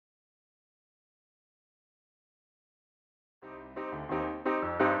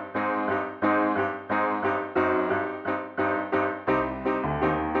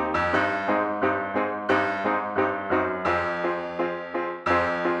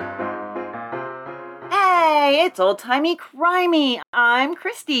Hey, it's Old-Timey Crimey. I'm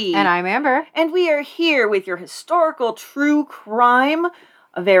Christy. And I'm Amber. And we are here with your historical true crime,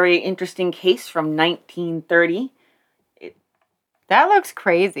 a very interesting case from 1930. That looks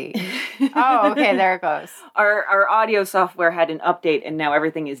crazy. Oh, okay, there it goes. Our audio software had an update, and now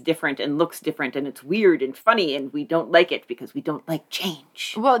everything is different and looks different, and it's weird and funny, and we don't like it because we don't like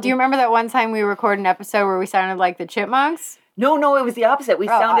change. Well, do you remember that one time we recorded an episode where we sounded like the Chipmunks? No, it was the opposite. We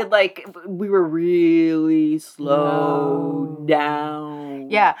sounded like we were really slowed down.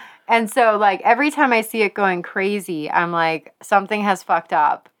 Yeah, and so, like, every time I see it going crazy, I'm like, something has fucked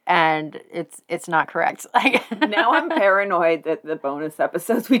up, and it's not correct. Like, now I'm paranoid that the bonus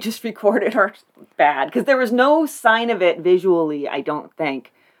episodes we just recorded are bad, because there was no sign of it visually, I don't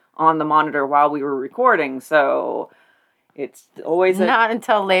think, on the monitor while we were recording, so... It's always not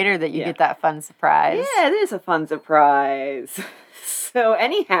until later that you get that fun surprise. Yeah, it is a fun surprise. So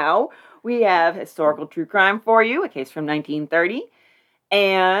anyhow, we have historical true crime for you, a case from 1930.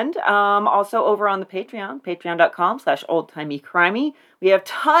 And also over on the Patreon, patreon.com/oldtimeycrimey. We have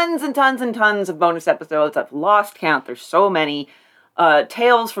tons and tons and tons of bonus episodes. I've lost count. There's so many.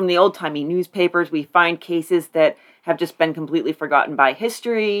 Tales from the old-timey newspapers. We find cases that have just been completely forgotten by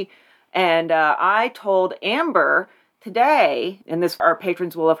history. And I told Amber... today, and this our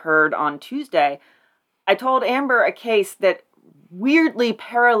patrons will have heard on Tuesday, I told Amber a case that weirdly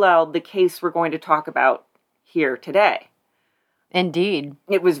paralleled the case we're going to talk about here today. Indeed.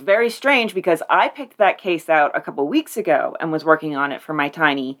 It was very strange because I picked that case out a couple weeks ago and was working on it for my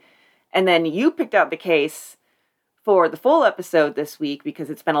Tiny, and then you picked out the case for the full episode this week because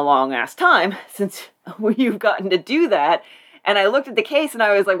it's been a long-ass time since you've gotten to do that, and I looked at the case and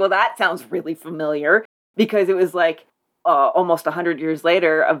I was like, well, that sounds really familiar, because it was like, almost 100 years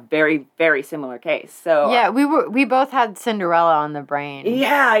later, a very, very similar case. So yeah, we both had Cinderella on the brain.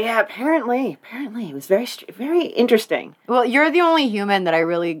 Yeah. Apparently, it was very, very interesting. Well, you're the only human that I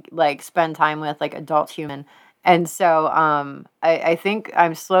really like spend time with, like adult human, and so I think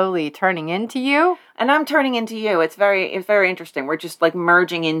I'm slowly turning into you, and I'm turning into you. It's very interesting. We're just like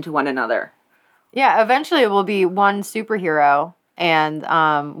merging into one another. Yeah, eventually we'll be one superhero, and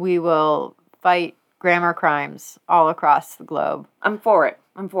we will fight grammar crimes all across the globe. I'm for it.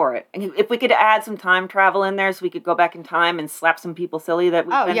 And if we could add some time travel in there so we could go back in time and slap some people silly that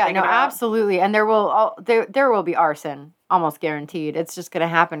we've been thinking about. Absolutely. And there will be arson, almost guaranteed. It's just going to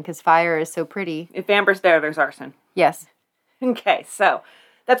happen because fire is so pretty. If Amber's there's arson. Yes. Okay, so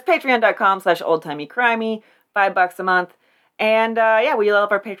that's patreon.com/oldtimeycrimey, $5 a month. And we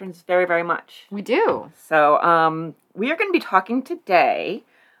love our patrons very, very much. We do. So we are going to be talking today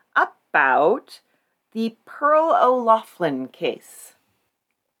about the Pearl O'Loughlin case.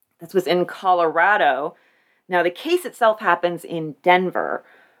 This was in Colorado. Now, the case itself happens in Denver,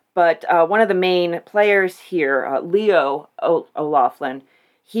 but one of the main players here, Leo O'Loughlin,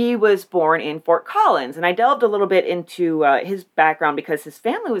 he was born in Fort Collins, and I delved a little bit into his background because his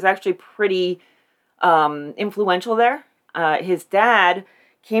family was actually pretty influential there. His dad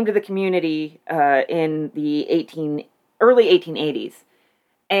came to the community in the early 1880s.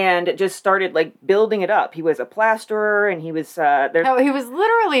 And just started, like, building it up. He was a plasterer, and he was... No, he was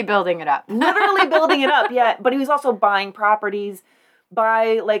literally building it up. Literally building it up, yeah. But he was also buying properties.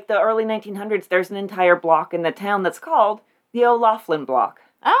 By, like, the early 1900s, there's an entire block in the town that's called the O'Loughlin Block.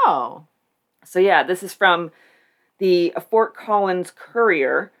 Oh. So, yeah, this is from the Fort Collins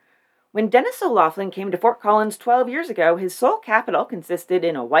Courier. When Dennis O'Loughlin came to Fort Collins 12 years ago, his sole capital consisted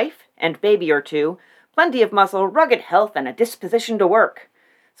in a wife and baby or two, plenty of muscle, rugged health, and a disposition to work.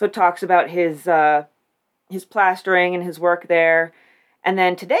 So it talks about his plastering and his work there. And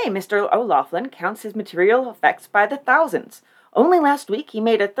then today, Mr. O'Loughlin counts his material effects by the thousands. Only last week, he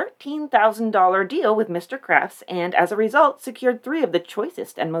made a $13,000 deal with Mr. Crafts, and as a result, secured 3 of the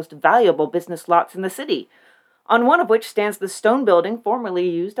choicest and most valuable business lots in the city, on one of which stands the stone building formerly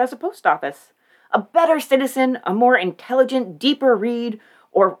used as a post office. A better citizen, a more intelligent, deeper read,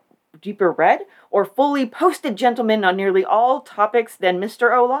 or fully posted gentleman on nearly all topics than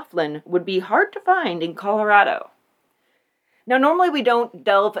Mr. O'Loughlin would be hard to find in Colorado. Now, normally we don't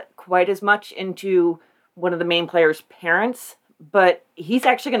delve quite as much into one of the main players' parents, but he's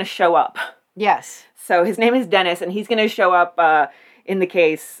actually going to show up. Yes. So his name is Dennis, and he's going to show up in the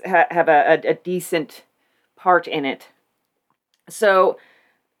case, have a decent part in it. So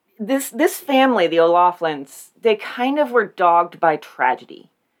this family, the O'Loughlins, they kind of were dogged by tragedy.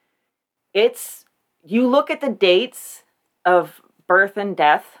 You look at the dates of birth and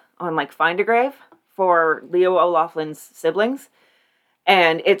death on, like, Find a Grave for Leo O'Loughlin's siblings,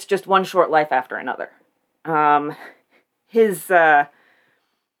 and it's just one short life after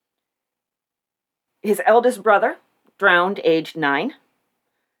His eldest brother drowned aged 9.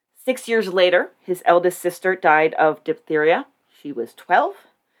 6 years later, his eldest sister died of diphtheria. She was 12.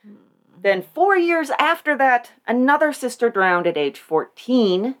 Then 4 years after that, another sister drowned at age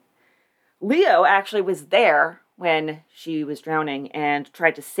 14. Leo actually was there when she was drowning and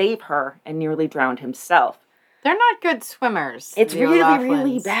tried to save her and nearly drowned himself. They're not good swimmers. It's really,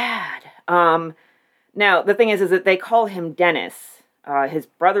 really bad. Now, the thing is that they call him Dennis. His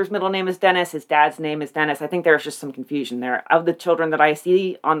brother's middle name is Dennis. His dad's name is Dennis. I think there's just some confusion there. Of the children that I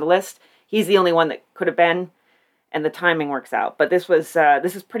see on the list, he's the only one that could have been, and the timing works out. But this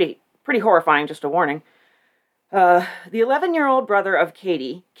is pretty horrifying, just a warning. The 11-year-old brother of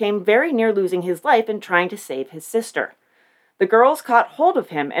Katie came very near losing his life in trying to save his sister. The girls caught hold of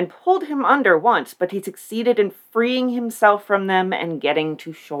him and pulled him under once, but he succeeded in freeing himself from them and getting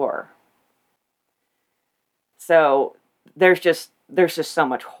to shore. So there's just so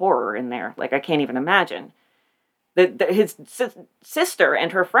much horror in there. Like, I can't even imagine. His sister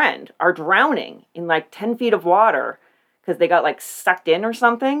and her friend are drowning in like 10 feet of water because they got like sucked in or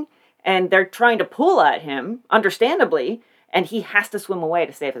something. And they're trying to pull at him, understandably, and he has to swim away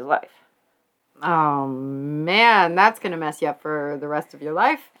to save his life. Oh, man, that's going to mess you up for the rest of your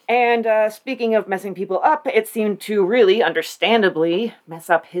life. And speaking of messing people up, it seemed to really, understandably, mess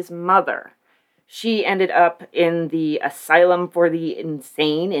up his mother. She ended up in the asylum for the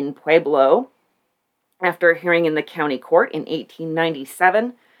insane in Pueblo after a hearing in the county court in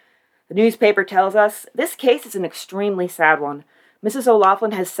 1897. The newspaper tells us, "This case is an extremely sad one. Mrs.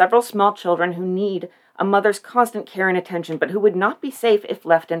 O'Loughlin has several small children who need a mother's constant care and attention, but who would not be safe if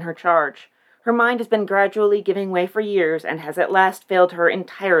left in her charge. Her mind has been gradually giving way for years and has at last failed her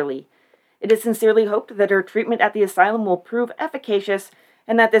entirely. It is sincerely hoped that her treatment at the asylum will prove efficacious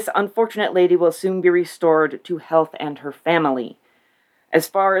and that this unfortunate lady will soon be restored to health and her family." As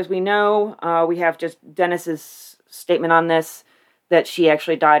far as we know, we have just Dennis's statement on this, that she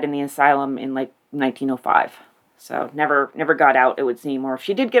actually died in the asylum in like 1905. So never got out, it would seem. Or if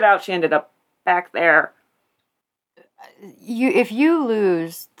she did get out, she ended up back there. If you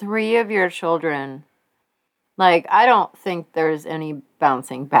lose 3 of your children, like, I don't think there's any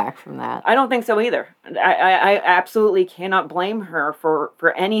bouncing back from that. I don't think so either. I absolutely cannot blame her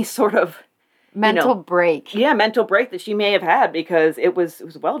for any sort of mental break. Yeah, mental break that she may have had, because it was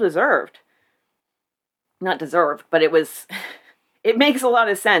well deserved. Not deserved, but it was. It makes a lot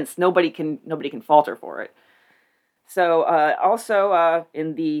of sense. Nobody can fault her for it. So, also,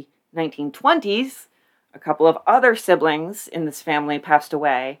 in the 1920s, a couple of other siblings in this family passed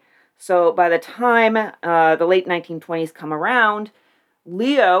away. So, by the time the late 1920s come around,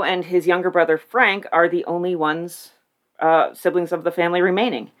 Leo and his younger brother Frank are the only siblings of the family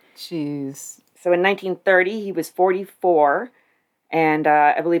remaining. Jeez. So, in 1930, he was 44, and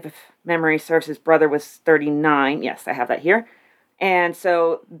I believe, if memory serves, his brother was 39. Yes, I have that here. And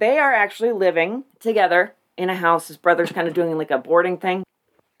so, they are actually living together in a house. His brother's kind of doing like a boarding thing.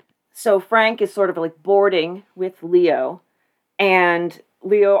 So Frank is sort of like boarding with Leo, and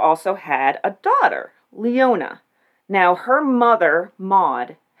Leo also had a daughter, Leona. Now, her mother,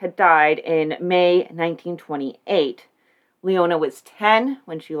 Maud, had died in May 1928. Leona was 10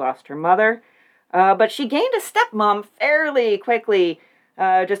 when she lost her mother, but she gained a stepmom fairly quickly.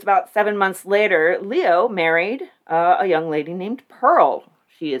 Just about 7 months later, Leo married a young lady named Pearl.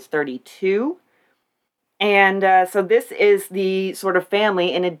 She is 32. And so this is the sort of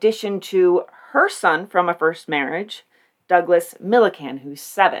family, in addition to her son from a first marriage, Douglas Millican, who's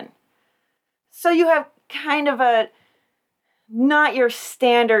 7. So you have kind of a not your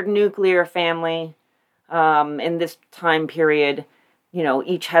standard nuclear family in this time period. You know,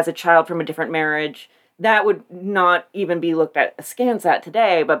 each has a child from a different marriage. That would not even be looked at askance at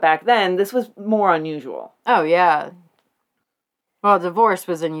today, but back then, this was more unusual. Oh, yeah. Well, divorce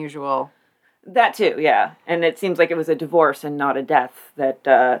was unusual. That too, yeah. And it seems like it was a divorce and not a death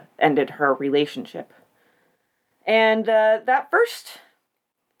that ended her relationship. And that first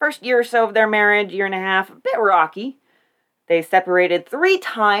year or so of their marriage, year and a half, a bit rocky. They separated 3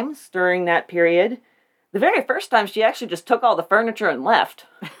 times during that period. The very first time, she actually just took all the furniture and left.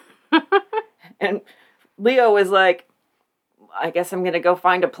 And Leo was like, I guess I'm going to go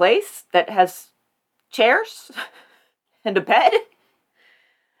find a place that has chairs and a bed.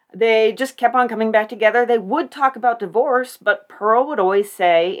 They just kept on coming back together. They would talk about divorce, but Pearl would always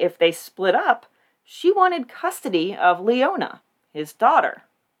say if they split up, she wanted custody of Leona, his daughter.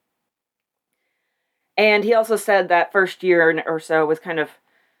 And he also said that first year or so was kind of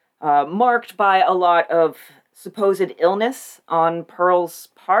marked by a lot of supposed illness on Pearl's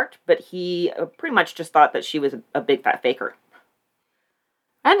part, but he pretty much just thought that she was a big fat faker.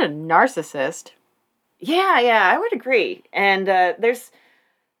 And a narcissist. Yeah, I would agree. And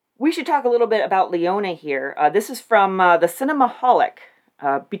we should talk a little bit about Leona here. This is from the Cinemaholic.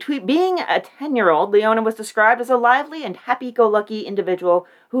 Between being a 10-year-old, Leona was described as a lively and happy-go-lucky individual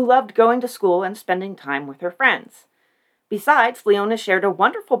who loved going to school and spending time with her friends. Besides, Leona shared a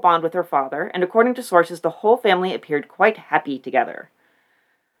wonderful bond with her father, and according to sources, the whole family appeared quite happy together.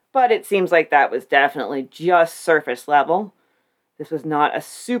 But it seems like that was definitely just surface level. This was not a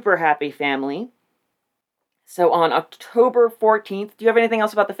super happy family. So on October 14th, do you have anything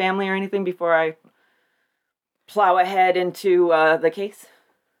else about the family or anything before I plow ahead into the case?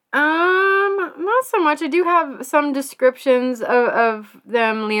 Not so much. I do have some descriptions of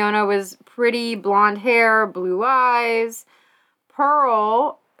them. Leona was pretty, blonde hair, blue eyes.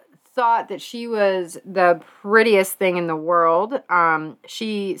 Pearl thought that she was the prettiest thing in the world.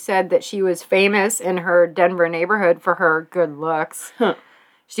 She said that she was famous in her Denver neighborhood for her good looks. Huh.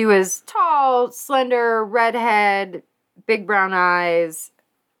 She was tall, slender, redhead, big brown eyes,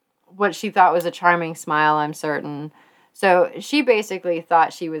 what she thought was a charming smile, I'm certain. So she basically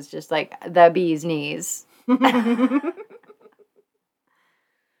thought she was just like the bee's knees.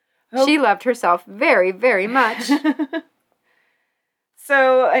 She loved herself very, very much.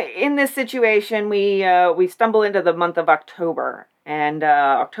 So in this situation, we stumble into the month of October. And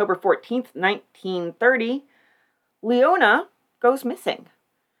October 14th, 1930, Leona goes missing.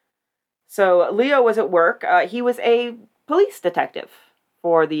 So Leo was at work. He was a police detective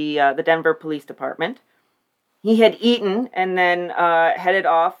for the Denver Police Department. He had eaten and then headed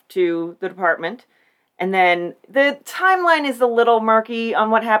off to the department. And then the timeline is a little murky on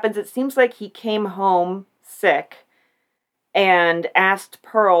what happens. It seems like he came home sick and asked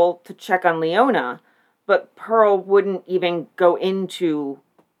Pearl to check on Leona, but Pearl wouldn't even go into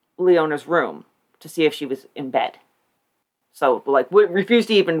Leona's room to see if she was in bed. So, refused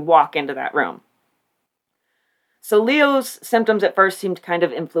to even walk into that room. So Leo's symptoms at first seemed kind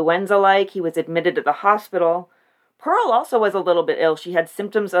of influenza-like. He was admitted to the hospital. Pearl also was a little bit ill. She had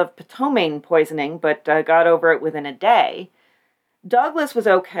symptoms of ptomaine poisoning, but got over it within a day. Douglas was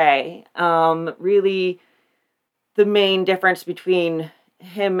okay. Really, the main difference between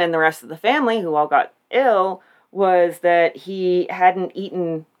him and the rest of the family, who all got ill, was that he hadn't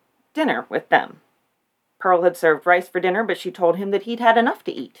eaten dinner with them. Pearl had served rice for dinner, but she told him that he'd had enough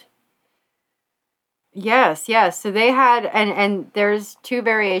to eat. Yes. So they had, and there's two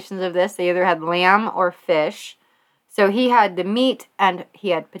variations of this. They either had lamb or fish. So he had the meat and he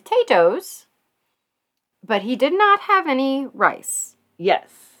had potatoes, but he did not have any rice. Yes.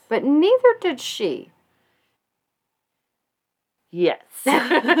 But neither did she. Yes.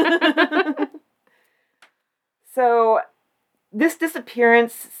 So this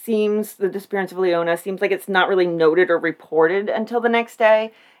disappearance of Leona seems like it's not really noted or reported until the next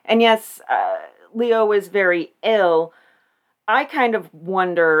day. And yes, Leo was very ill. I kind of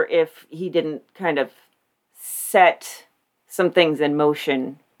wonder if he didn't kind of set some things in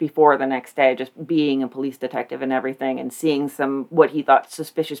motion before the next day, just being a police detective and everything, and seeing some what he thought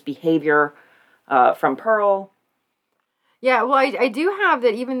suspicious behavior from Pearl. Yeah, well, I do have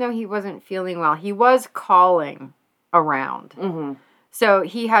that even though he wasn't feeling well, he was calling around. Mm-hmm. So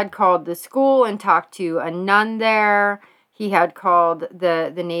he had called the school and talked to a nun there. He had called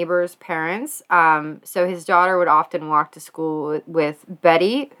the neighbor's parents. So his daughter would often walk to school with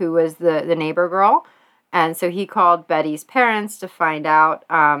Betty, who was the neighbor girl. And so he called Betty's parents to find out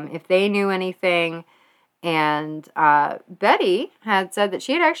if they knew anything. And Betty had said that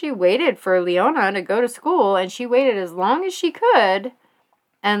she had actually waited for Leona to go to school, and she waited as long as she could,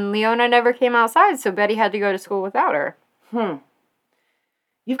 and Leona never came outside, so Betty had to go to school without her.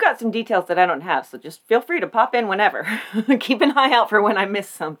 You've got some details that I don't have, so just feel free to pop in whenever. Keep an eye out for when I miss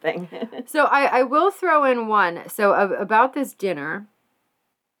something. So I will throw in one. So about this dinner,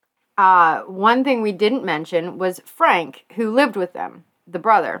 one thing we didn't mention was Frank, who lived with them, the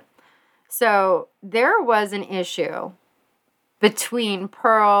brother. So there was an issue between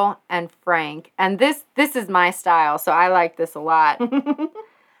Pearl and Frank, and this is my style, so I like this a lot.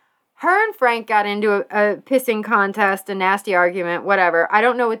 Her and Frank got into a pissing contest, a nasty argument, whatever. I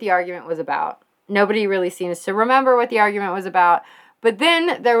don't know what the argument was about. Nobody really seems to remember what the argument was about. But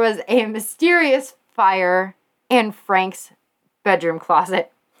then there was a mysterious fire in Frank's bedroom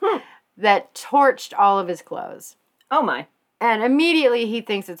closet that torched all of his clothes. Oh my. And immediately he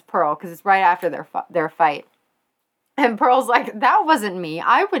thinks it's Pearl because it's right after their fight. And Pearl's like, that wasn't me.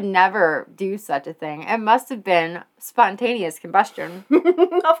 I would never do such a thing. It must have been spontaneous combustion.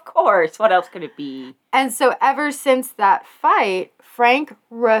 Of course. What else could it be? And so ever since that fight, Frank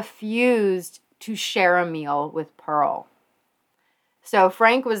refused to share a meal with Pearl. So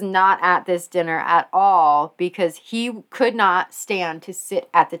Frank was not at this dinner at all because he could not stand to sit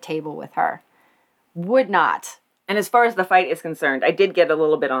at the table with her. Would not. And as far as the fight is concerned, I did get a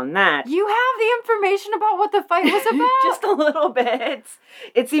little bit on that. You have the information about what the fight was about? Just a little bit.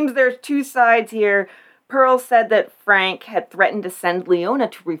 It seems there's two sides here. Pearl said that Frank had threatened to send Leona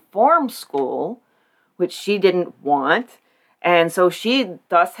to reform school, which she didn't want, and so she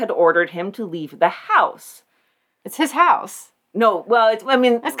thus had ordered him to leave the house. It's his house. No, well, it's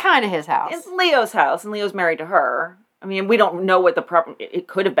kind of his house. It's Leo's house, and Leo's married to her. I mean, we don't know what the proper... It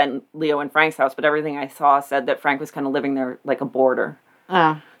could have been Leo and Frank's house, but everything I saw said that Frank was kind of living there like a boarder.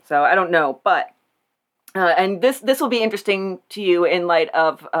 Oh. So I don't know, but... and this will be interesting to you in light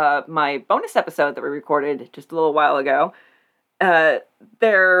of my bonus episode that we recorded just a little while ago.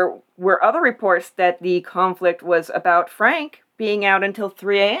 There were other reports that the conflict was about Frank being out until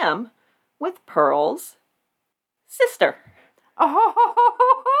 3 a.m. with Pearl's sister.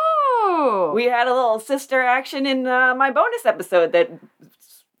 Oh! We had a little sister action in my bonus episode that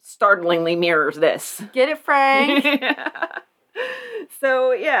startlingly mirrors this. Get it, Frank?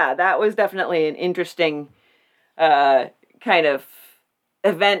 So, yeah, that was definitely an interesting kind of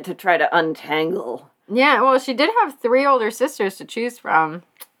event to try to untangle. Yeah, well, she did have 3 older sisters to choose from.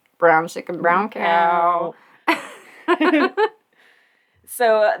 Brown chicken, brown cow.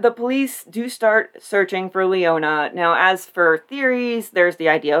 So the police do start searching for Leona. Now, as for theories, there's the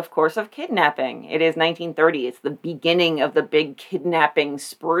idea, of course, of kidnapping. It is 1930. It's the beginning of the big kidnapping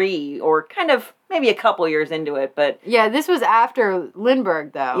spree, or kind of maybe a couple years into it, but... Yeah, this was after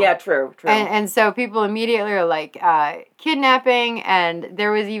Lindbergh, though. Yeah, true. And so people immediately are like, kidnapping, and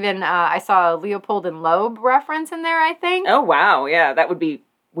there was even, I saw a Leopold and Loeb reference in there, I think. Oh, wow, yeah, that would be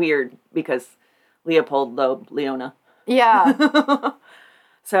weird, because Leopold, Loeb, Leona. Yeah.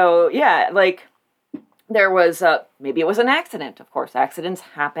 So, yeah, like, there was, maybe it was an accident. Of course, accidents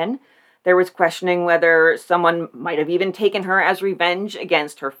happen. There was questioning whether someone might have even taken her as revenge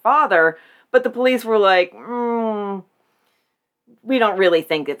against her father, but the police were like, we don't really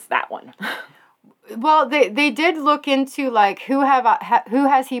think it's that one. Well, they did look into, like, who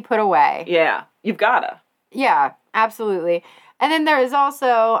has he put away? Yeah, you've gotta. Yeah, absolutely. And then there is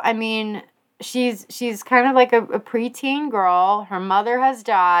also, I mean... She's kind of like a preteen girl. Her mother has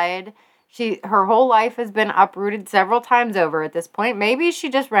died. Her whole life has been uprooted several times over at this point. Maybe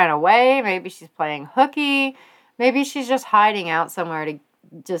she just ran away. Maybe she's playing hooky. Maybe she's just hiding out somewhere to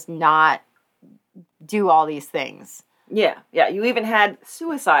just not do all these things. Yeah. You even had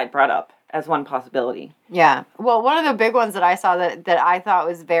suicide brought up as one possibility. Yeah. Well, one of the big ones that I saw that I thought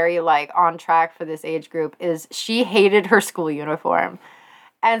was very, like, on track for this age group is she hated her school uniform.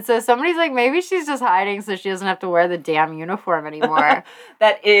 And so somebody's like, maybe she's just hiding so she doesn't have to wear the damn uniform anymore.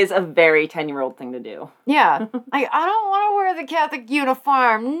 That is a very 10-year-old thing to do. Yeah. Like, I don't want to wear the Catholic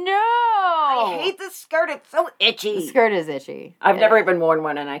uniform. No! I hate the skirt. It's so itchy. The skirt is itchy. I've never even worn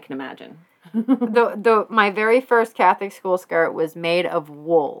one, and I can imagine. My very first Catholic school skirt was made of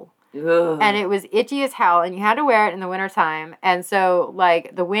wool. Ugh. And it was itchy as hell, and you had to wear it in the wintertime. And so,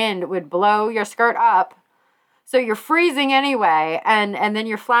 like, the wind would blow your skirt up. So you're freezing anyway, and then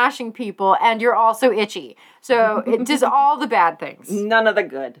you're flashing people, and you're also itchy. So it does all the bad things. None of the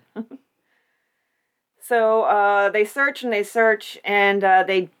good. So they search, and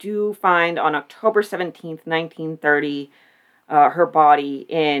they do find on October 17th, 1930, her body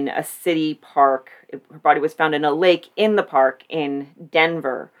in a city park. Her body was found in a lake in the park in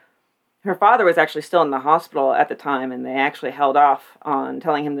Denver. Her father was actually still in the hospital at the time, and they actually held off on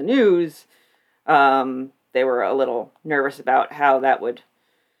telling him the news. They were a little nervous about how that would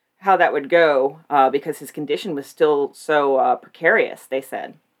go because his condition was still so precarious, they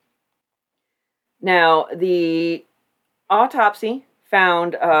said. Now, the autopsy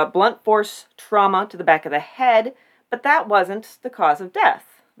found blunt force trauma to the back of the head, but that wasn't the cause of death.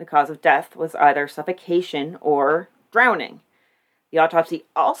 The cause of death was either suffocation or drowning. The autopsy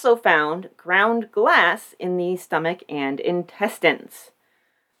also found ground glass in the stomach and intestines.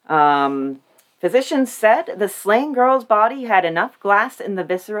 Physicians said the slain girl's body had enough glass in the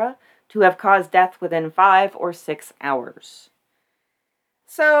viscera to have caused death within 5 or 6 hours.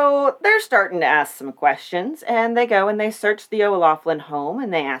 So they're starting to ask some questions, and they go and they search the O'Loughlin home,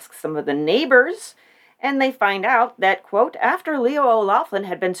 and they ask some of the neighbors, and they find out that, quote, after Leo O'Loughlin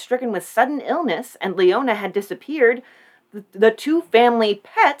had been stricken with sudden illness and Leona had disappeared, the 2 family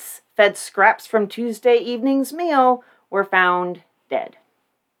pets, fed scraps from Tuesday evening's meal, were found dead.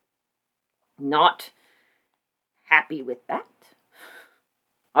 Not happy with that.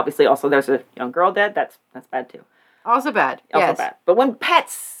 Obviously, also there's a young girl dead. That's bad too. Also bad. Also yes. bad. But when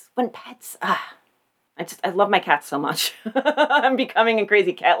pets, I love my cats so much. I'm becoming a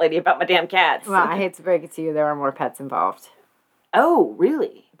crazy cat lady about my damn cats. Well, I hate to break it to you, there are more pets involved. Oh,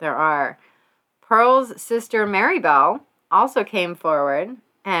 really? There are. Pearl's sister Marybelle also came forward,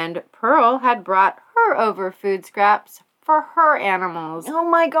 and Pearl had brought her over food scraps for her animals. Oh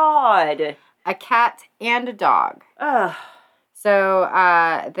my God. A cat and a dog. Ugh. So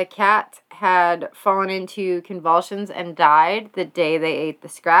the cat had fallen into convulsions and died the day they ate the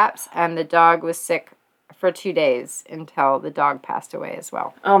scraps, and the dog was sick for 2 days until the dog passed away as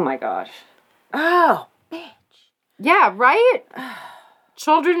well. Oh my gosh. Oh, bitch. Yeah, right?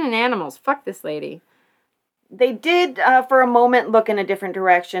 Children and animals. Fuck this lady. They did, for a moment, look in a different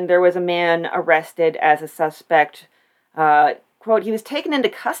direction. There was a man arrested as a suspect. Quote, he was taken into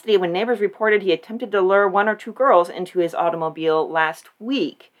custody when neighbors reported he attempted to lure 1 or 2 girls into his automobile last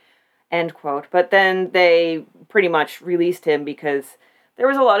week. End quote. But then they pretty much released him because there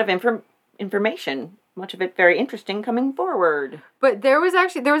was a lot of information, much of it very interesting, coming forward. But there was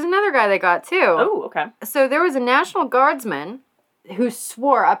another guy they got too. Oh, okay. So there was a National Guardsman who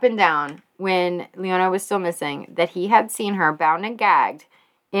swore up and down when Leona was still missing that he had seen her bound and gagged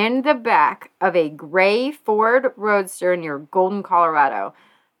in the back of a gray Ford Roadster near Golden, Colorado.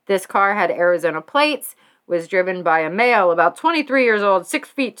 This car had Arizona plates, was driven by a male about 23 years old, 6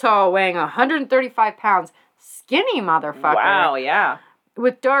 feet tall, weighing 135 pounds. Skinny motherfucker. Wow, yeah.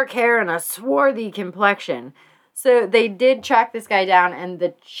 With dark hair and a swarthy complexion. So they did track this guy down, and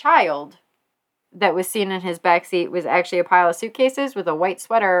the child that was seen in his backseat was actually a pile of suitcases with a white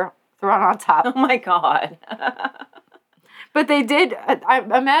sweater thrown on top. Oh my God. But they did, I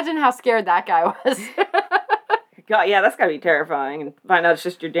imagine how scared that guy was. God, yeah, that's gotta be terrifying. And find out it's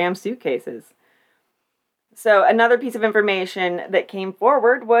just your damn suitcases. So another piece of information that came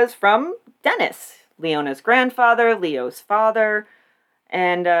forward was from Dennis, Leona's grandfather, Leo's father.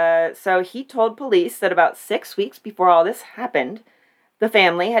 And so he told police that about 6 weeks before all this happened, the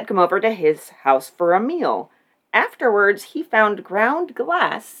family had come over to his house for a meal. Afterwards, he found ground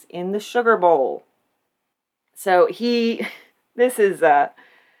glass in the sugar bowl. So this is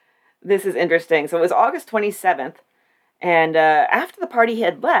interesting. So it was August 27th, and after the party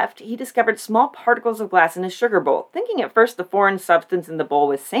had left, he discovered small particles of glass in his sugar bowl. Thinking at first the foreign substance in the bowl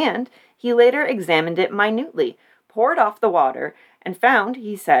was sand, he later examined it minutely, poured off the water, and found,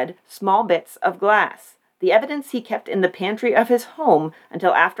 he said, small bits of glass. The evidence he kept in the pantry of his home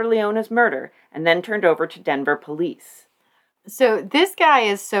until after Leona's murder, and then turned over to Denver police. So this guy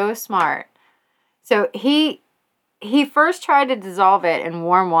is so smart. So he first tried to dissolve it in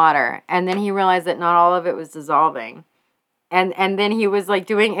warm water, and then he realized that not all of it was dissolving. And then he was like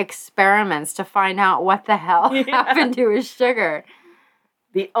doing experiments to find out what the hell happened to his sugar.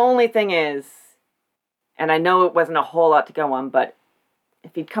 The only thing is, and I know it wasn't a whole lot to go on, but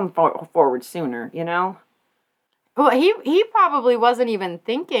if he'd come forward sooner, you know? Well, he probably wasn't even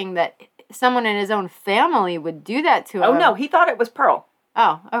thinking that someone in his own family would do that to him. Oh, no, he thought it was Pearl.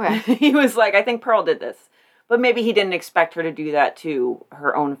 Oh, okay. He was like, I think Pearl did this. But maybe he didn't expect her to do that to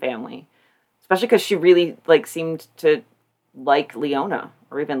her own family. Especially because she really, seemed to like Leona,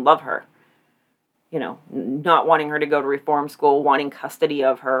 or even love her. You know, not wanting her to go to reform school, wanting custody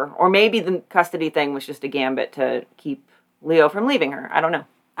of her. Or maybe the custody thing was just a gambit to keep Leo from leaving her. I don't know.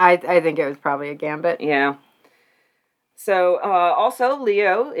 I think it was probably a gambit. Yeah. So, also,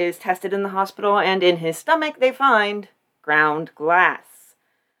 Leo is tested in the hospital, and in his stomach they find ground glass.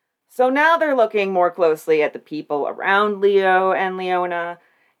 So now they're looking more closely at the people around Leo and Leona,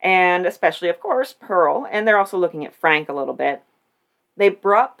 and especially, of course, Pearl, and they're also looking at Frank a little bit. They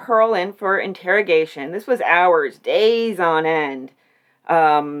brought Pearl in for interrogation. This was hours, days on end.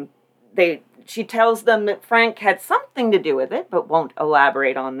 She tells them that Frank had something to do with it, but won't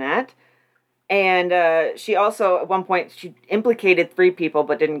elaborate on that. And she also, at one point, she implicated 3 people,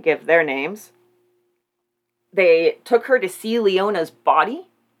 but didn't give their names. They took her to see Leona's body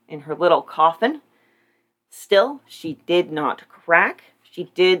in her little coffin. Still, she did not crack. She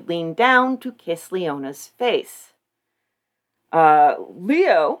did lean down to kiss Leona's face.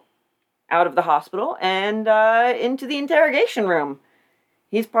 Leo, out of the hospital, and into the interrogation room.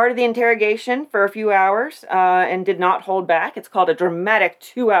 He's part of the interrogation for a few hours, and did not hold back. It's called a dramatic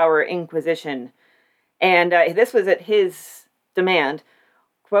 2-hour inquisition. And this was at his demand.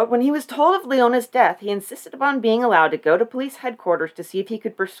 Quote, when he was told of Leona's death, he insisted upon being allowed to go to police headquarters to see if he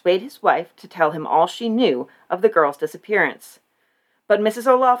could persuade his wife to tell him all she knew of the girl's disappearance. But Mrs.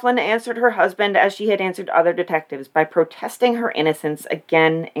 O'Loughlin answered her husband as she had answered other detectives by protesting her innocence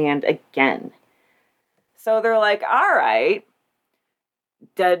again and again. So they're like, all right,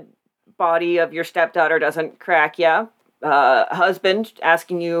 dead body of your stepdaughter doesn't crack ya. husband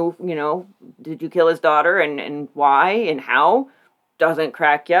asking you, did you kill his daughter and why and how? Doesn't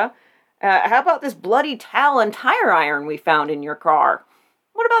crack ya. How about this bloody towel and tire iron we found in your car?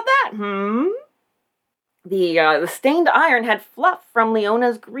 What about that, The stained iron had fluff from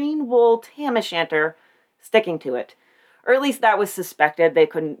Leona's green wool tam o' shanter sticking to it. Or at least that was suspected. They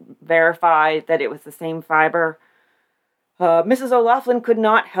couldn't verify that it was the same fiber. Mrs. O'Loughlin could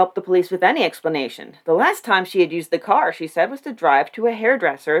not help the police with any explanation. The last time she had used the car, she said, was to drive to a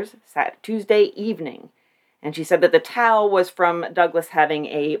hairdresser's Tuesday evening. And she said that the towel was from Douglas having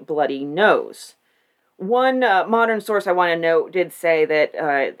a bloody nose. One modern source I want to note did say that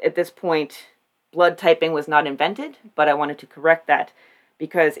at this point, blood typing was not invented, but I wanted to correct that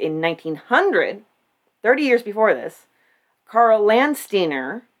because in 1900, 30 years before this, Karl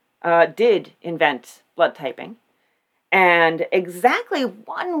Landsteiner did invent blood typing. And exactly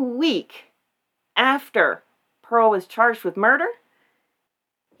 1 week after Pearl was charged with murder,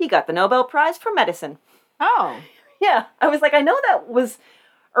 he got the Nobel Prize for medicine. Oh. Yeah, I was like, I know that was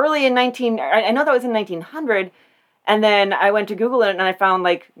I know that was in 1900, and then I went to Google it and I found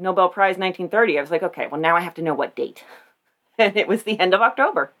like Nobel Prize 1930. I was like, okay, well now I have to know what date. And it was the end of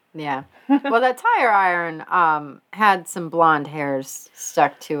October. Yeah. Well, that tire iron had some blonde hairs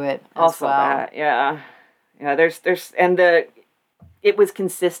stuck to it as also well. That, yeah. Yeah, it was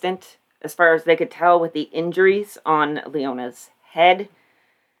consistent as far as they could tell with the injuries on Leona's head.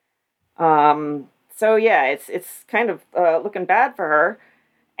 So yeah, it's kind of looking bad for her.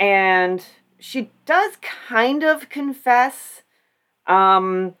 And she does kind of confess.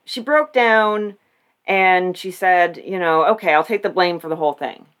 She broke down and she said, okay, I'll take the blame for the whole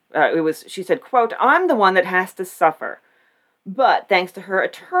thing. She said, quote, I'm the one that has to suffer. But thanks to her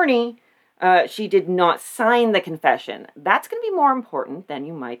attorney, she did not sign the confession. That's going to be more important than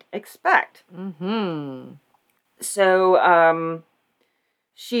you might expect. Mm-hmm. So,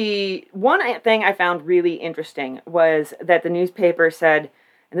 one thing I found really interesting was that the newspaper said,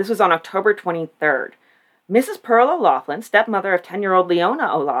 and this was on October 23rd, Mrs. Pearl O'Loughlin, stepmother of 10-year-old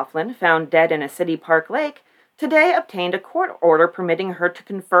Leona O'Loughlin, found dead in a city park lake, today obtained a court order permitting her to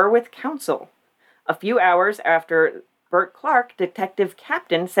confer with counsel. A few hours after Bert Clark, detective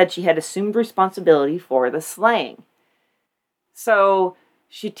captain, said she had assumed responsibility for the slaying. So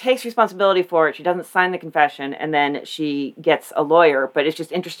she takes responsibility for it. She doesn't sign the confession, and then she gets a lawyer. But it's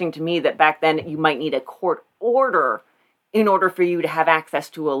just interesting to me that back then you might need a court order in order for you to have access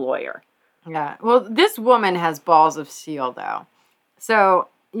to a lawyer. Yeah. Well, this woman has balls of steel, though. So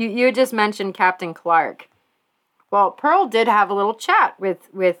you just mentioned Captain Clark. Well, Pearl did have a little chat with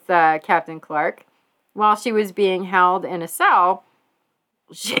Captain Clark while she was being held in a cell.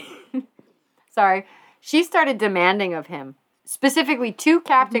 She started demanding of him, specifically to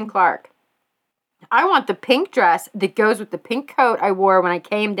Captain Clark, I want the pink dress that goes with the pink coat I wore when I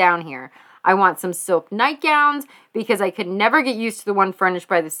came down here. I want some silk nightgowns because I could never get used to the one furnished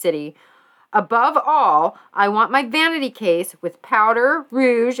by the city. Above all, I want my vanity case with powder,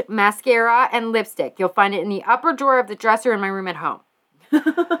 rouge, mascara, and lipstick. You'll find it in the upper drawer of the dresser in my room at home.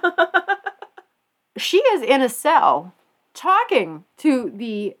 She is in a cell talking to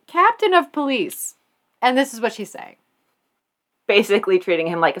the captain of police. And this is what she's saying. Basically treating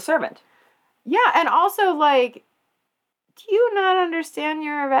him like a servant. Yeah, and also like, do you not understand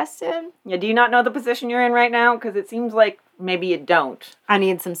you're arrested? Yeah, do you not know the position you're in right now? Because it seems like maybe you don't. I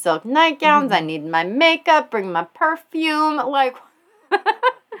need some silk nightgowns. I need my makeup. Bring my perfume. Like,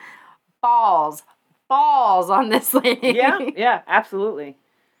 balls on this lady. Yeah, absolutely.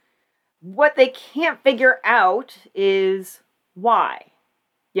 What they can't figure out is why.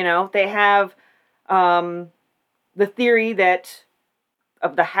 They have the theory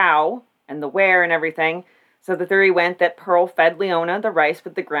of the how and the where and everything. So the theory went that Pearl fed Leona the rice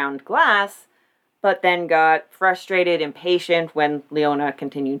with the ground glass, but then got frustrated, impatient when Leona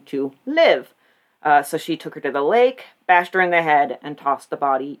continued to live. So she took her to the lake, bashed her in the head, and tossed the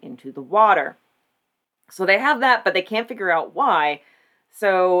body into the water. So they have that, but they can't figure out why.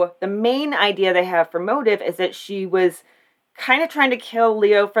 So the main idea they have for motive is that she was kind of trying to kill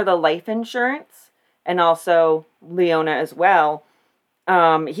Leo for the life insurance, and also Leona as well.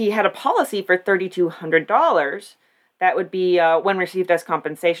 He had a policy for $3,200. That would be, when received as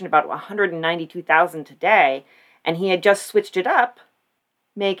compensation, about $192,000 today. And he had just switched it up,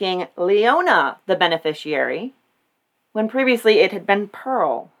 making Leona the beneficiary, when previously it had been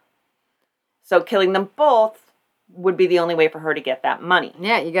Pearl. So killing them both would be the only way for her to get that money.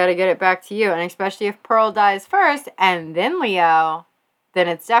 Yeah, you got to get it back to you. And especially if Pearl dies first and then Leo, then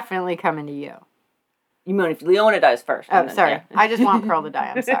it's definitely coming to you. You mean if Leona dies first? Oh, sorry. Yeah. I just want Pearl to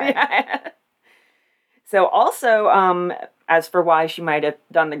die. I'm sorry. Yeah. So also, as for why she might have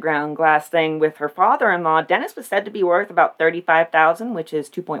done the ground glass thing with her father-in-law, Dennis was said to be worth about $35,000, which is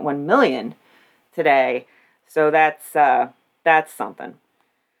 $2.1 million today. So that's something.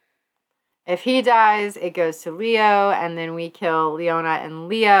 If he dies, it goes to Leo, and then we kill Leona and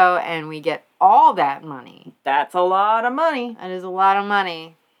Leo, and we get all that money. That's a lot of money. That is a lot of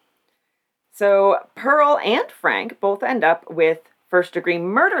money. So Pearl and Frank both end up with first-degree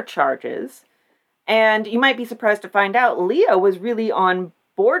murder charges. And you might be surprised to find out Leo was really on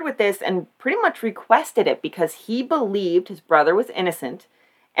board with this and pretty much requested it because he believed his brother was innocent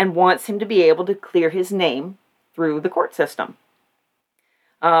and wants him to be able to clear his name through the court system.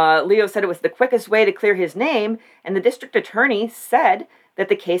 Leo said it was the quickest way to clear his name, and the district attorney said that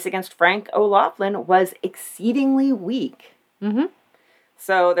the case against Frank O'Laughlin was exceedingly weak. Mm-hmm.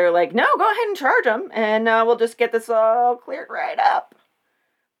 So they're like, no, go ahead and charge him, and we'll just get this all cleared right up.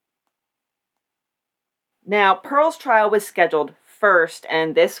 Now, Pearl's trial was scheduled first,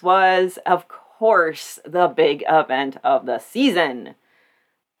 and this was, of course, the big event of the season.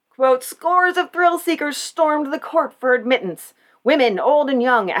 Quote, scores of thrill-seekers stormed the court for admittance. Women, old and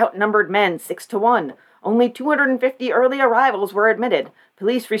young, outnumbered men 6-1. Only 250 early arrivals were admitted.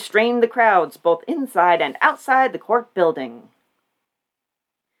 Police restrained the crowds, both inside and outside the court building.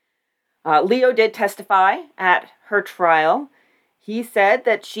 Leo did testify at her trial. He said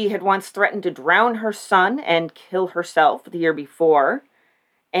that she had once threatened to drown her son and kill herself the year before.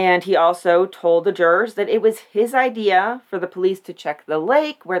 And he also told the jurors that it was his idea for the police to check the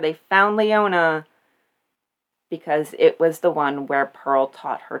lake where they found Leona because it was the one where Pearl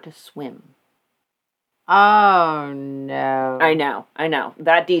taught her to swim. Oh, no. I know.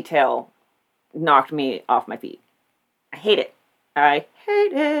 That detail knocked me off my feet. I hate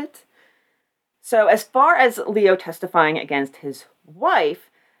it. So as far as Leo testifying against his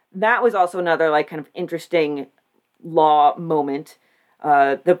wife, that was also another kind of interesting law moment.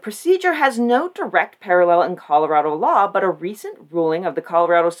 The procedure has no direct parallel in Colorado law, but a recent ruling of the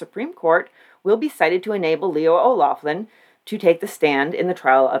Colorado Supreme Court will be cited to enable Leo O'Laughlin to take the stand in the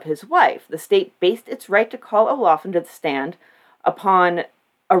trial of his wife. The state based its right to call O'Laughlin to the stand upon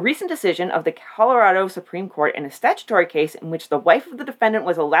a recent decision of the Colorado Supreme Court in a statutory case in which the wife of the defendant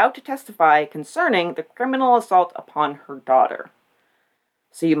was allowed to testify concerning the criminal assault upon her daughter.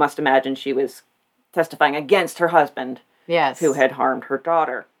 So you must imagine she was testifying against her husband, yes, who had harmed her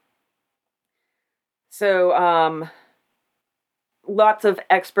daughter. So, lots of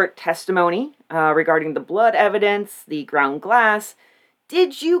expert testimony regarding the blood evidence, the ground glass.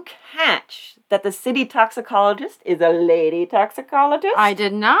 Did you catch that the city toxicologist is a lady toxicologist? I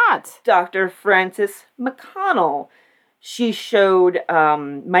did not. Dr. Frances McConnell. She showed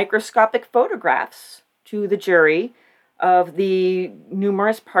microscopic photographs to the jury of the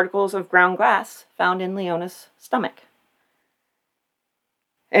numerous particles of ground glass found in Leona's stomach.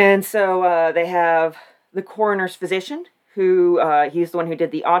 And so they have the coroner's physician, who he's the one who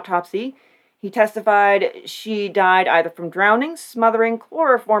did the autopsy. He testified she died either from drowning, smothering,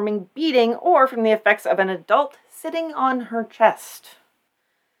 chloroforming, beating, or from the effects of an adult sitting on her chest.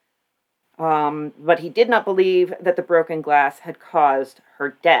 But he did not believe that the broken glass had caused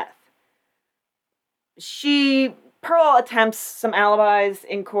her death. Pearl attempts some alibis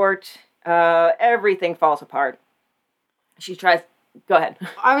in court. Everything falls apart. She tries... Go ahead.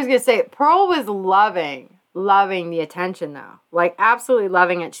 I was going to say, Pearl was loving the attention, though. Absolutely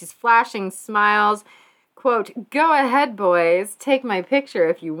loving it. She's flashing smiles. Quote, go ahead, boys. Take my picture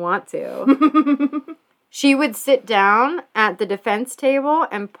if you want to. She would sit down at the defense table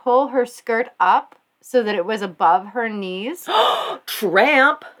and pull her skirt up so that it was above her knees.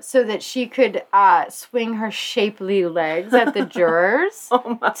 Tramp! So that she could swing her shapely legs at the jurors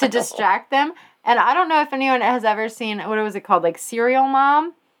to distract them. And I don't know if anyone has ever seen, what was it called? Serial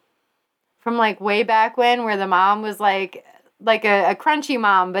Mom? From way back when, where the mom was like a crunchy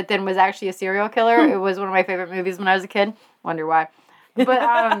mom, but then was actually a serial killer. It was one of my favorite movies when I was a kid. Wonder why.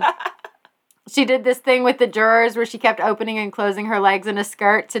 But she did this thing with the jurors where she kept opening and closing her legs in a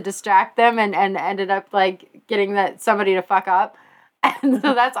skirt to distract them and ended up getting somebody to fuck up. And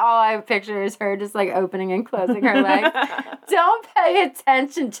so that's all I picture is her just opening and closing her legs. Don't pay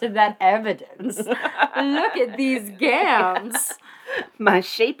attention to that evidence. Look at these gams. My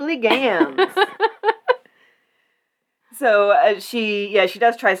shapely gams. So she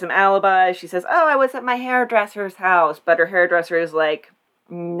does try some alibis. She says, I was at my hairdresser's house. But her hairdresser is like,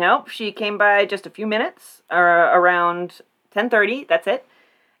 nope, she came by just a few minutes, around 10:30, that's it.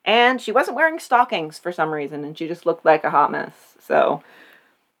 And she wasn't wearing stockings for some reason, and she just looked like a hot mess. So,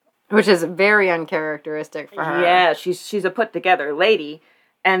 which is very uncharacteristic for her. Yeah, she's a put-together lady.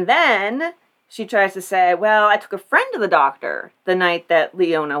 And then she tries to say, well, I took a friend to the doctor the night that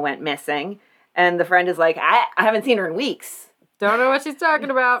Leona went missing. And the friend is like, I haven't seen her in weeks. Don't know what she's talking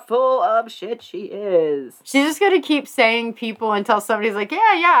about. Full of shit she is. She's just going to keep saying people until somebody's like, yeah,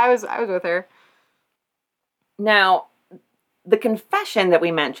 I was with her. Now, the confession that we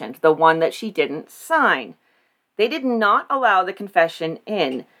mentioned, the one that she didn't sign, they did not allow the confession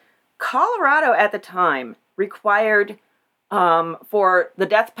in. Colorado at the time required for the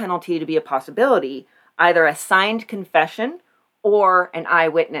death penalty to be a possibility, either a signed confession or an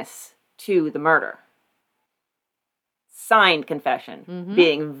eyewitness to the murder. Signed confession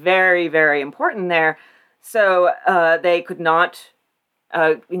being very, very important there. So they could not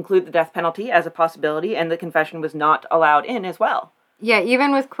include the death penalty as a possibility, and the confession was not allowed in as well. Yeah,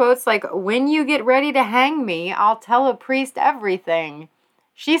 even with quotes like, when you get ready to hang me, I'll tell a priest everything.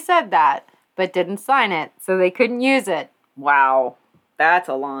 She said that, but didn't sign it, so they couldn't use it. Wow, that's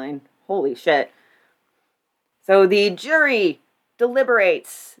a line. Holy shit. So the jury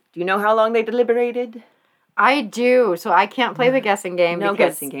deliberates. Do you know how long they deliberated? I do, so I can't play the guessing game. No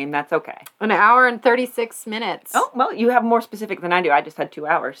guessing game, that's okay. An hour and 36 minutes. Oh, well, you have more specific than I do. I just had 2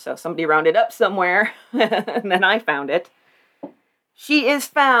 hours, so somebody rounded up somewhere, and then I found it. She is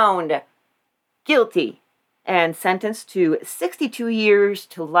found guilty and sentenced to 62 years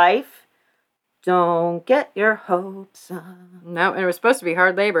to life. Don't get your hopes up. No, and it was supposed to be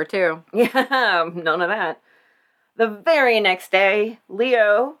hard labor, too. Yeah, none of that. The very next day,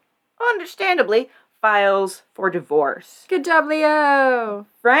 Leo, understandably, files for divorce. Good job, Leo!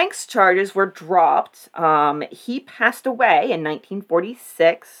 Frank's charges were dropped. He passed away in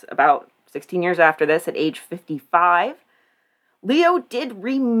 1946, about 16 years after this, at age 55. Leo did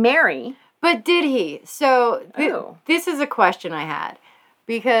remarry. But did he? So, this is a question I had.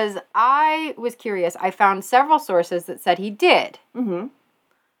 Because I was curious. I found several sources that said he did. Mm-hmm.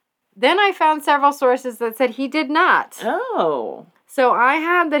 Then I found several sources that said he did not. Oh. So I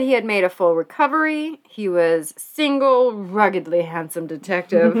had that he had made a full recovery. He was single, ruggedly handsome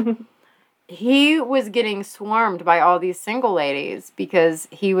detective. He was getting swarmed by all these single ladies because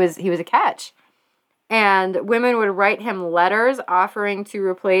he was a catch. And women would write him letters offering to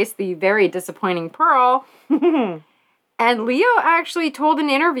replace the very disappointing Pearl. And Leo actually told an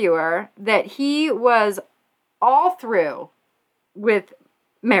interviewer that he was all through with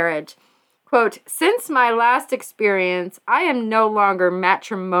marriage. Quote, since my last experience, I am no longer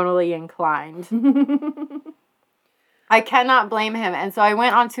matrimonially inclined. I cannot blame him. And so I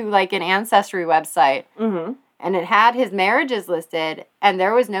went onto like an ancestry website and it had his marriages listed and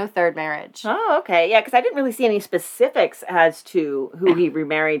there was no third marriage. Oh, okay. Yeah, because I didn't really see any specifics as to who he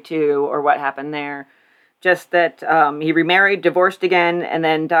remarried to or what happened there. Just that he remarried, divorced again, and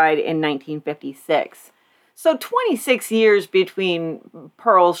then died in 1956. So 26 years between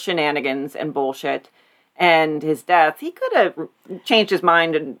Pearl's shenanigans and bullshit and his death. He could have changed his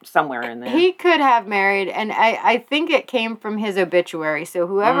mind somewhere in there. He could have married, and I think it came from his obituary. So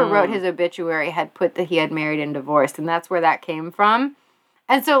whoever wrote his obituary had put that he had married and divorced, and that's where that came from.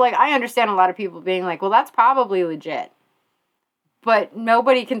 And so, like, I understand a lot of people being like, well, that's probably legit. But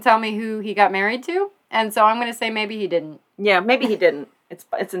nobody can tell me who he got married to. And so I'm going to say maybe he didn't. Yeah, maybe he didn't.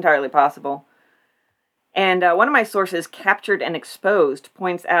 It's entirely possible. And one of my sources, Captured and Exposed,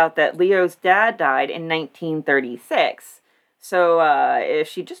 points out that Leo's dad died in 1936. So if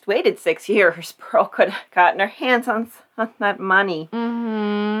she just waited 6 years, Pearl could have gotten her hands on that money.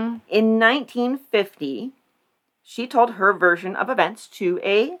 Mm-hmm. In 1950, she told her version of events to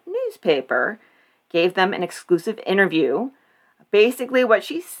a newspaper, gave them an exclusive interview. Basically, what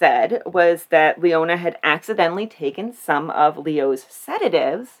she said was that Leona had accidentally taken some of Leo's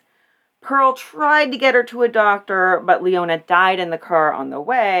sedatives. Pearl tried to get her to a doctor, but Leona died in the car on the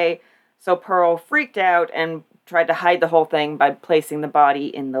way, so Pearl freaked out and tried to hide the whole thing by placing the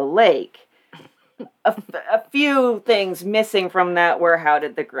body in the lake. A few things missing from that were, how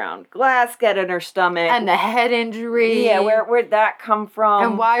did the ground glass get in her stomach? And the head injury. Yeah, where'd that come from?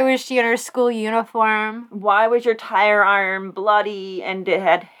 And why was she in her school uniform? Why was your tire iron bloody and it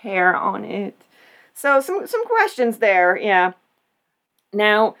had hair on it? So some questions there, yeah.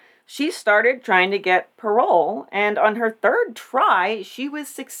 Now, she started trying to get parole, and on her third try, she was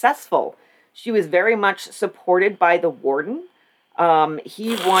successful. She was very much supported by the warden.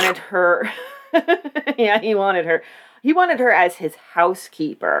 He wanted her... Yeah, he wanted her. He wanted her as his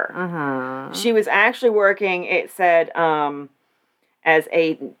housekeeper. Uh-huh. She was actually working, it said, as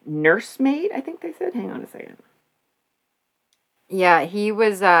a nursemaid, I think they said. Hang on a second. Yeah, he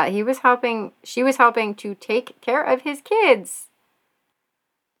was helping, she was helping to take care of his kids.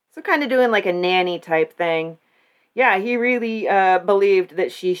 So kind of doing like a nanny type thing. Yeah, he really believed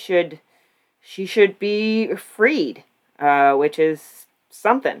that she should she should be freed, which is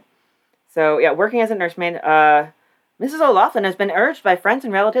something. So, yeah, working as a nursemaid, Mrs. O'Loughlin has been urged by friends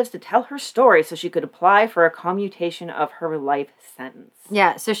and relatives to tell her story so she could apply for a commutation of her life sentence.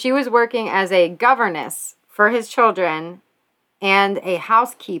 Yeah, so she was working as a governess for his children and a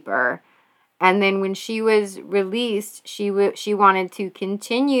housekeeper. And then when she was released, she wanted to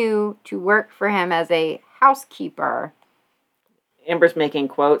continue to work for him as a housekeeper. Amber's making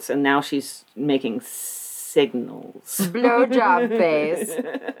quotes, and now she's making signals. Blowjob face.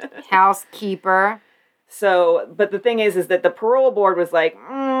 Housekeeper. So, but the thing is that the parole board was like,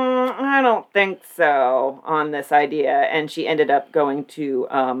 I don't think so on this idea. And she ended up going to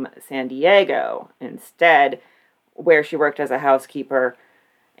San Diego instead, where she worked as a housekeeper.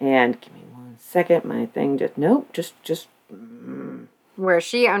 And give me one second, my thing just. Where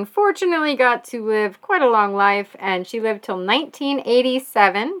she unfortunately got to live quite a long life, and she lived till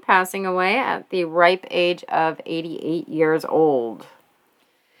 1987, passing away at the ripe age of 88 years old.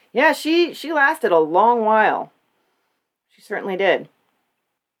 Yeah, she lasted a long while. She certainly did.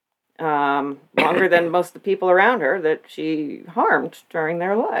 Longer than most of the people around her that she harmed during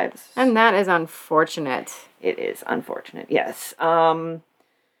their lives. And that is unfortunate. It is unfortunate, yes.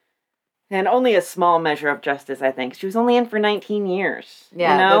 And only a small measure of justice, I think. She was only in for 19 years.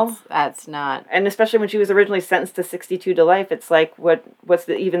 Yeah, you know? that's not. And especially when she was originally sentenced to 62 to life, it's like, what's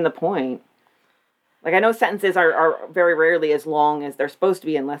even the point? Like, I know sentences are very rarely as long as they're supposed to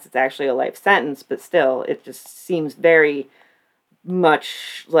be unless it's actually a life sentence, but still, it just seems very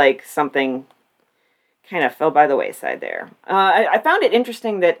much like something kind of fell by the wayside there. I found it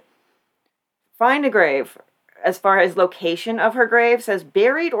interesting that Find a Grave, as far as location of her grave, says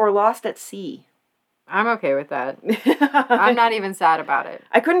buried or lost at sea. I'm okay with that. I'm not even sad about it.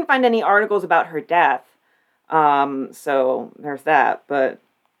 I couldn't find any articles about her death. So there's that. But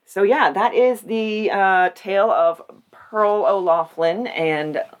so yeah, that is the tale of Pearl O'Loughlin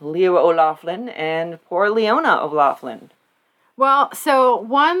and Leo O'Loughlin and poor Leona O'Loughlin. Well, so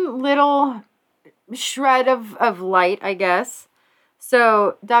one little shred of light, I guess.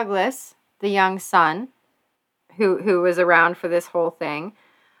 So Douglas, the young son, who was around for this whole thing,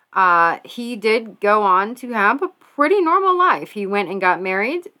 he did go on to have a pretty normal life. He went and got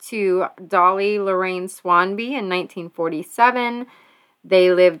married to Dolly Lorraine Swanby in 1947.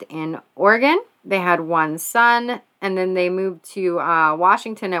 They lived in Oregon. They had one son, and then they moved to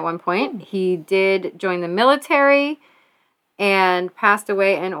Washington at one point. He did join the military and passed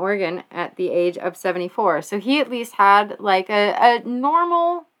away in Oregon at the age of 74. So he at least had like a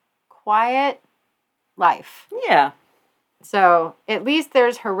normal, quiet life. Yeah. So at least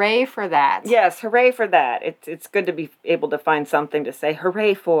there's hooray for that. Yes, hooray for that. It's good to be able to find something to say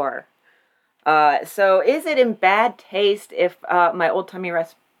hooray for. So is it in bad taste if my old-timey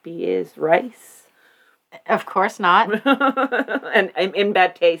recipe is rice? Of course not. And in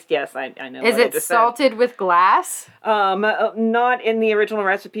bad taste, yes, I know. Is it salted with glass? Not in the original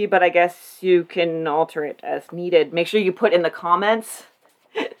recipe, but I guess you can alter it as needed. Make sure you put in the comments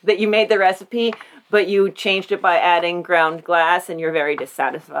that you made the recipe, but you changed it by adding ground glass and you're very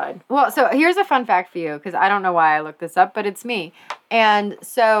dissatisfied. Well, so here's a fun fact for you, because I don't know why I looked this up, but it's me. And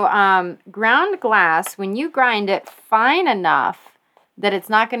so ground glass, when you grind it fine enough that it's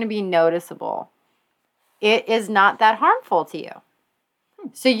not going to be noticeable, it is not that harmful to you.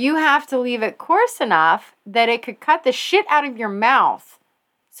 So you have to leave it coarse enough that it could cut the shit out of your mouth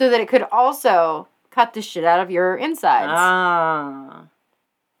so that it could also cut the shit out of your insides. Ah.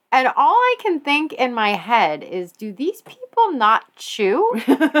 And all I can think in my head is, do these people not chew?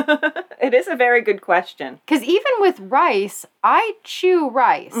 It is a very good question. Because even with rice, I chew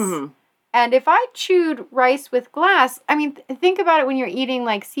rice. Mm-hmm. And if I chewed rice with glass, I mean, think about it when you're eating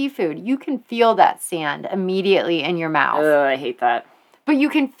like seafood. You can feel that sand immediately in your mouth. I hate that. But you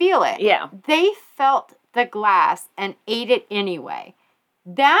can feel it. Yeah. They felt the glass and ate it anyway.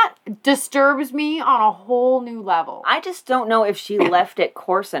 That disturbs me on a whole new level. I just don't know if she left it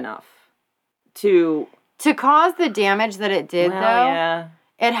coarse enough to cause the damage that it did, though. Yeah.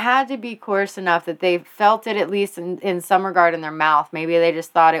 It had to be coarse enough that they felt it at least in some regard in their mouth. Maybe they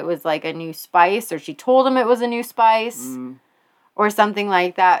just thought it was like a new spice, or she told them it was a new spice, or something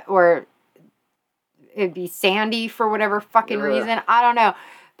like that, or it'd be sandy for whatever fucking reason. I don't know.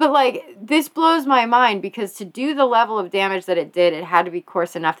 But, like, this blows my mind, because to do the level of damage that it did, it had to be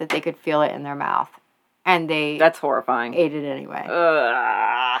coarse enough that they could feel it in their mouth. And That's horrifying. Ate it anyway.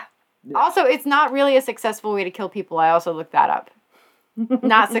 Also, it's not really a successful way to kill people. I also looked that up.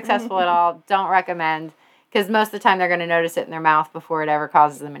 Not successful at all. Don't recommend. Because most of the time they're going to notice it in their mouth before it ever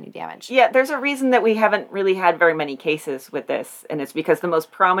causes them any damage. Yeah, there's a reason that we haven't really had very many cases with this, and it's because the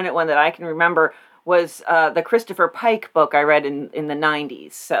most prominent one that I can remember was the Christopher Pike book I read in the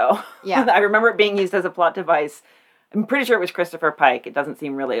 90s. So Yeah. I remember it being used as a plot device. I'm pretty sure it was Christopher Pike. It doesn't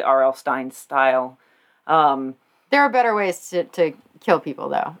seem really R.L. Stein's style. There are better ways to kill people,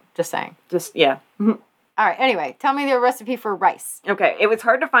 though. Just saying. Yeah. All right, anyway, tell me the recipe for rice. Okay, it was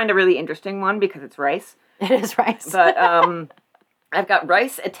hard to find a really interesting one because it's rice. It is rice. But I've got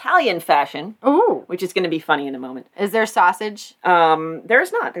rice Italian fashion. Ooh. Which is going to be funny in a moment. Is there sausage?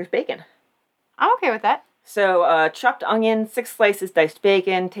 There's not. There's bacon. I'm okay with that. So, chopped onion, 6 slices diced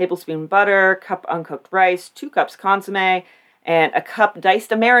bacon, tablespoon butter, cup uncooked rice, 2 cups consomme, and a cup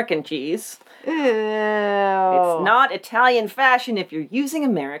diced American cheese. Ew. It's not Italian fashion if you're using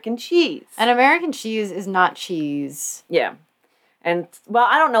American cheese. And American cheese is not cheese. Yeah. And, well,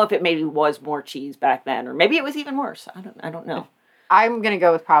 I don't know if it maybe was more cheese back then, or maybe it was even worse. I don't know. I'm going to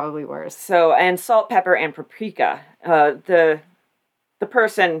go with probably worse. So, and salt, pepper, and paprika. The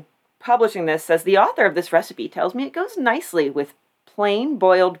person publishing this says the author of this recipe tells me it goes nicely with plain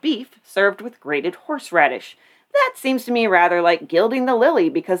boiled beef served with grated horseradish. That seems to me rather like gilding the lily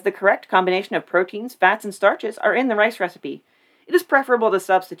because the correct combination of proteins, fats, and starches are in the rice recipe. It is preferable to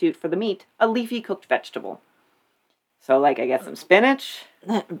substitute for the meat a leafy cooked vegetable. So, like, I guess some spinach.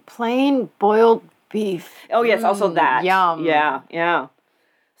 Plain boiled beef. Oh, yes, also that. Yum. Yeah.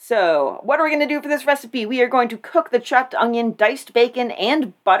 So, what are we going to do for this recipe? We are going to cook the chopped onion, diced bacon,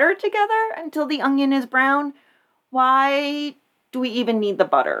 and butter together until the onion is brown. Why do we even need the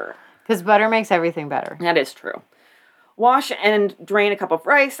butter? Because butter makes everything better. That is true. Wash and drain a cup of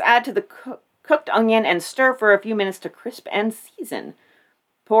rice, add to the cooked onion, and stir for a few minutes to crisp and season.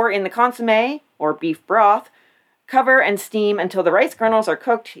 Pour in the consomme, or beef broth, cover and steam until the rice kernels are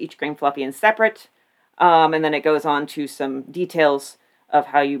cooked, each grain fluffy and separate. And then it goes on to some details of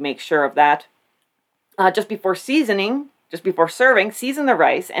how you make sure of that. Just before serving, season the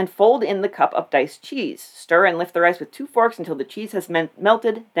rice and fold in the cup of diced cheese. Stir and lift the rice with 2 forks until the cheese has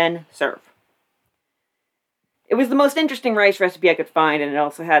melted, then serve. It was the most interesting rice recipe I could find, and it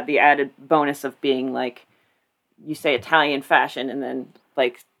also had the added bonus of being, like, you say Italian fashion, and then,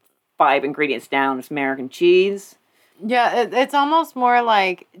 like, 5 ingredients down is American cheese. Yeah, it's almost more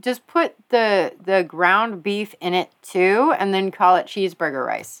like just put the ground beef in it too, and then call it cheeseburger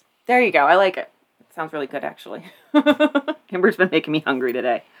rice. There you go. I like it. It sounds really good, actually. Kimber's been making me hungry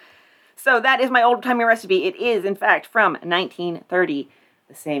today. So that is my old-timey recipe. It is, in fact, from 1930,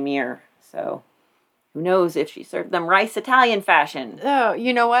 the same year. So who knows if she served them rice Italian fashion. Oh,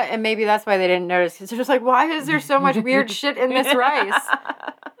 you know what? And maybe that's why they didn't notice. Because they're just like, why is there so much weird shit in this rice?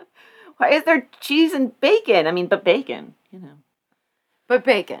 Why is there cheese and bacon? I mean, but bacon, you know. But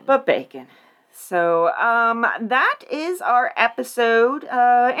bacon. So, that is our episode.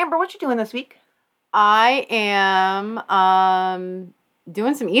 Amber, what you doing this week? I am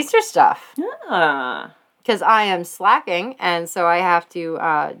doing some Easter stuff. Because I am slacking, and so I have to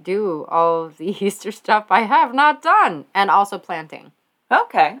do all of the Easter stuff I have not done. And also planting.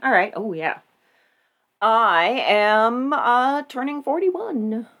 Okay, all right. Oh, yeah. I am turning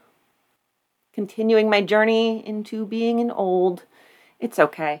 41. Continuing my journey into being an old. It's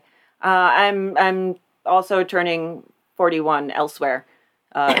okay. I'm also turning 41 elsewhere.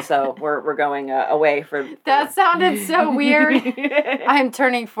 So we're going away for... That sounded so weird. I'm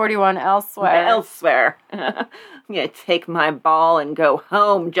turning 41 elsewhere. Elsewhere. I'm going to take my ball and go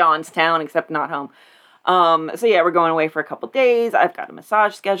home, Johnstown, except not home. So yeah, we're going away for a couple days. I've got a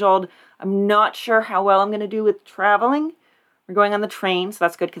massage scheduled. I'm not sure how well I'm going to do with traveling. We're going on the train, so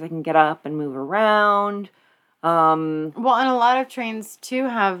that's good because I can get up and move around. Well, and a lot of trains, too,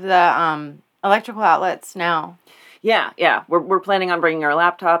 have the electrical outlets now. Yeah. We're planning on bringing our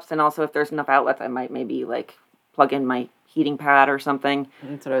laptops, and also if there's enough outlets, I might maybe, like, plug in my heating pad or something.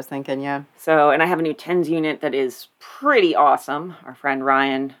 That's what I was thinking, yeah. So, and I have a new TENS unit that is pretty awesome. Our friend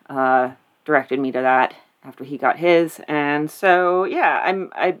Ryan directed me to that after he got his. And so, yeah,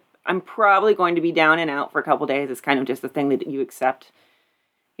 I'm probably going to be down and out for a couple days. It's kind of just the thing that you accept,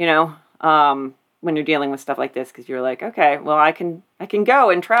 you know, when you're dealing with stuff like this, because you're like, okay, well, I can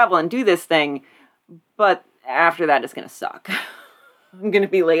go and travel and do this thing, but after that, it's going to suck. I'm going to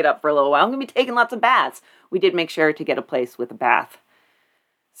be laid up for a little while. I'm going to be taking lots of baths. We did make sure to get a place with a bath,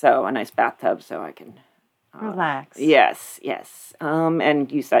 so a nice bathtub, so I can relax. Yes,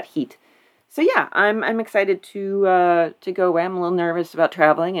 and use that heat. So yeah, I'm excited to go away. I'm a little nervous about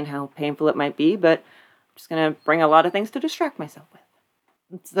traveling and how painful it might be, but I'm just gonna bring a lot of things to distract myself with.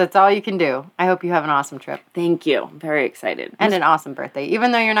 That's all you can do. I hope you have an awesome trip. Thank you. I'm very excited. And an awesome birthday,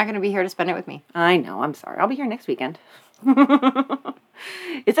 even though you're not going to be here to spend it with me. I know. I'm sorry. I'll be here next weekend.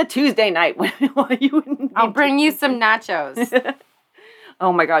 It's a Tuesday night. I'll bring you some nachos.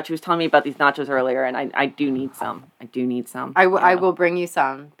 Oh my God, she was telling me about these nachos earlier, and I do need some. I will bring you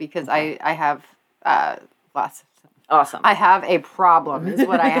some because I have lots. Awesome. I have a problem is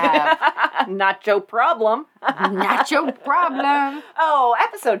what I have. Nacho problem. Nacho problem. Oh,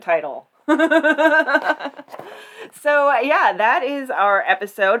 episode title. So, yeah, that is our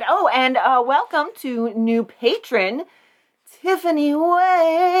episode. Oh, and welcome to new patron, Tiffany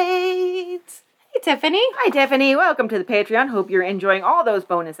Waits. Hey, Tiffany. Hi, Tiffany. Welcome to the Patreon. Hope you're enjoying all those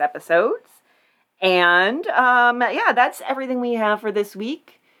bonus episodes. And, yeah, that's everything we have for this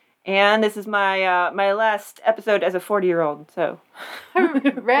week. And this is my my last episode as a 40-year-old, so.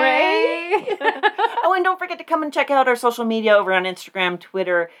 Hooray! Oh, and don't forget to come and check out our social media over on Instagram,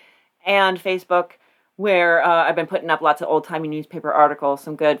 Twitter, and Facebook, where I've been putting up lots of old-timey newspaper articles,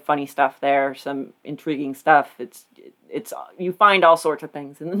 some good, funny stuff there, some intriguing stuff. It's you find all sorts of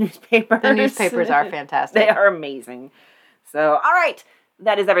things in the newspapers. The newspapers are fantastic. They are amazing. So, all right,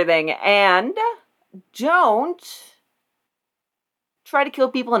 that is everything. And don't try to kill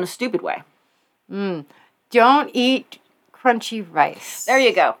people in a stupid way. Don't eat crunchy rice. There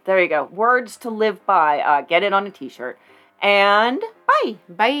you go. Words to live by. Get it on a t-shirt. And bye.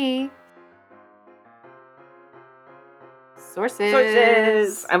 Bye.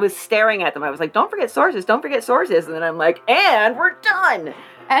 Sources. I was staring at them. I was like, don't forget sources. And then I'm like, and we're done.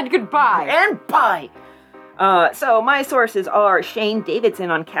 And goodbye. And bye. So my sources are Shane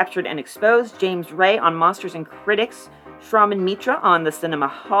Davidson on Captured and Exposed, James Ray on Monsters and Critics, Shraman Mitra on The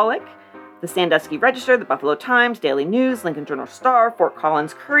Cinemaholic, The Sandusky Register, The Buffalo Times, Daily News, Lincoln Journal-Star, Fort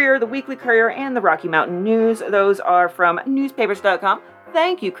Collins Courier, The Weekly Courier, and The Rocky Mountain News. Those are from newspapers.com.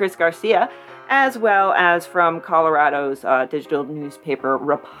 Thank you, Chris Garcia, as well as from Colorado's digital newspaper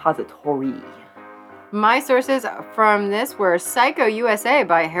repository. My sources from this were Psycho USA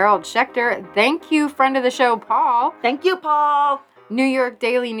by Harold Schechter. Thank you, friend of the show, Paul. Thank you, Paul. New York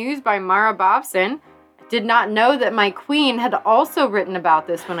Daily News by Mara Bobson. Did not know that my queen had also written about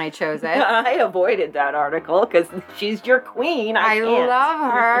this when I chose it. I avoided that article because she's your queen. I can't.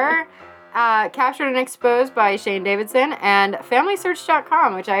 Love her. Captured and Exposed by Shane Davidson, and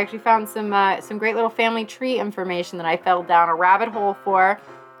FamilySearch.com, which I actually found some great little family tree information that I fell down a rabbit hole for.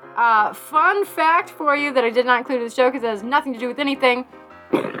 Fun fact for you that I did not include in the show because it has nothing to do with anything.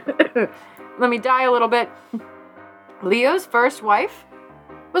 Let me die a little bit. Leo's first wife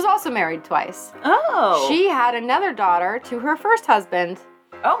was also married twice. Oh. She had another daughter to her first husband.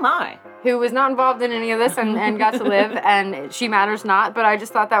 Oh, my. Who was not involved in any of this and got to live, and she matters not, but I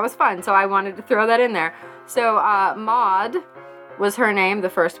just thought that was fun, so I wanted to throw that in there. So, Maud was her name, the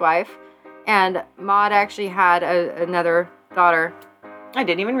first wife, and Maud actually had another daughter. I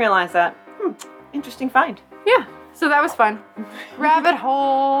didn't even realize that. Interesting find. Yeah, so that was fun. Rabbit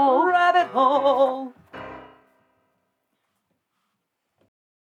hole. Rabbit hole.